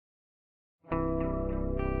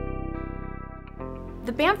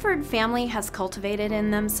The Bamford family has cultivated in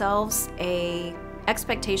themselves an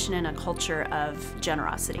expectation and a culture of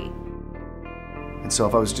generosity. And so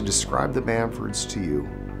if I was to describe the Bamfords to you,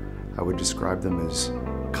 I would describe them as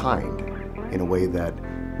kind in a way that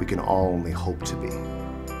we can all only hope to be.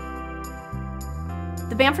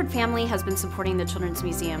 The Bamford family has been supporting the Children's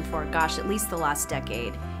Museum for, at least the last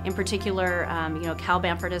decade. In particular, Cal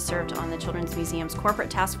Bamford has served on the Children's Museum's corporate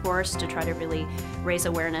task force to try to really raise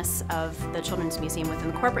awareness of the Children's Museum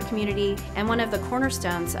within the corporate community. And one of the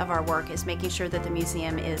cornerstones of our work is making sure that the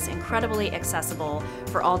museum is incredibly accessible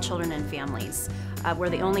for all children and families. We're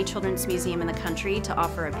the only children's museum in the country to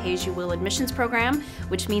offer a pay-as-you-will admissions program,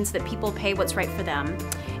 which means that people pay what's right for them.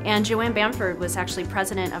 And Joanne Bamford was actually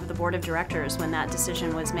president of the board of directors when that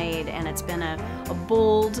decision was made, and it's been a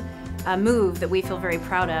bold move that we feel very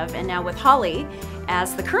proud of. And now with Holly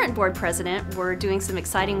as the current board president, we're doing some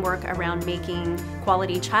exciting work around making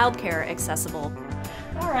quality childcare accessible.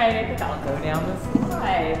 All right, I think I'll go down the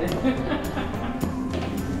slide.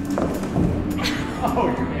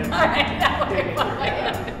 Oh, you're in. All right, now we're fine.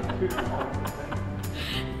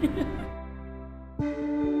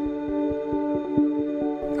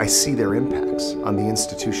 I see their impacts on the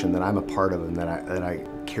institution that I'm a part of and that I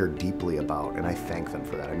care deeply about, and I thank them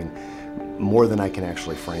for that. I mean, more than I can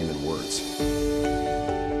actually frame in words.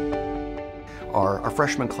 Our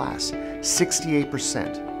freshman class,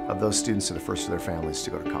 68% of those students are the first of their families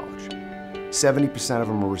to go to college. 70% of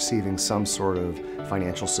them are receiving some sort of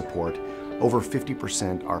financial support. Over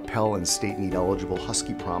 50% are Pell and state need eligible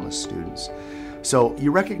Husky Promise students. So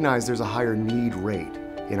you recognize there's a higher need rate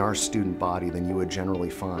in our student body than you would generally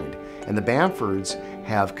find. And the Bamfords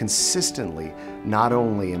have consistently not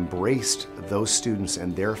only embraced those students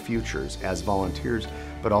and their futures as volunteers,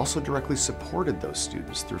 but also directly supported those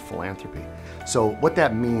students through philanthropy. So what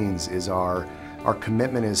that means is our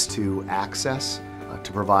commitment is to access,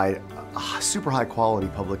 to provide a super high quality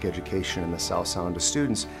public education in the South Sound to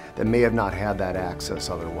students that may have not had that access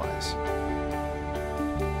otherwise.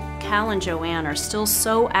 Cal and Joanne are still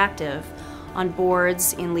so active on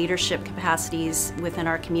boards in leadership capacities within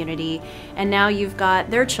our community, and now you've got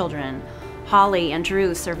their children, Holly and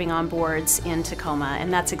Drew, serving on boards in Tacoma,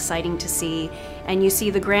 and that's exciting to see. And you see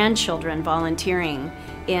the grandchildren volunteering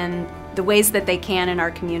in the ways that they can in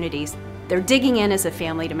our communities. They're digging in as a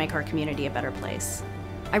family to make our community a better place.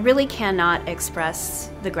 I really cannot express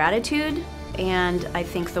the gratitude and I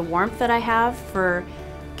think the warmth that I have for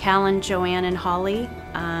Cal and Joanne and Holly.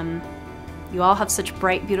 You all have such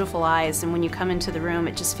bright, beautiful eyes, and when you come into the room,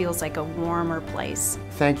 it just feels like a warmer place.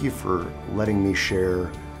 Thank you for letting me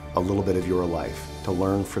share a little bit of your life, to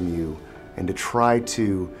learn from you, and to try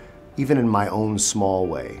to, even in my own small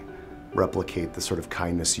way, replicate the sort of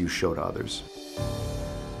kindness you show to others.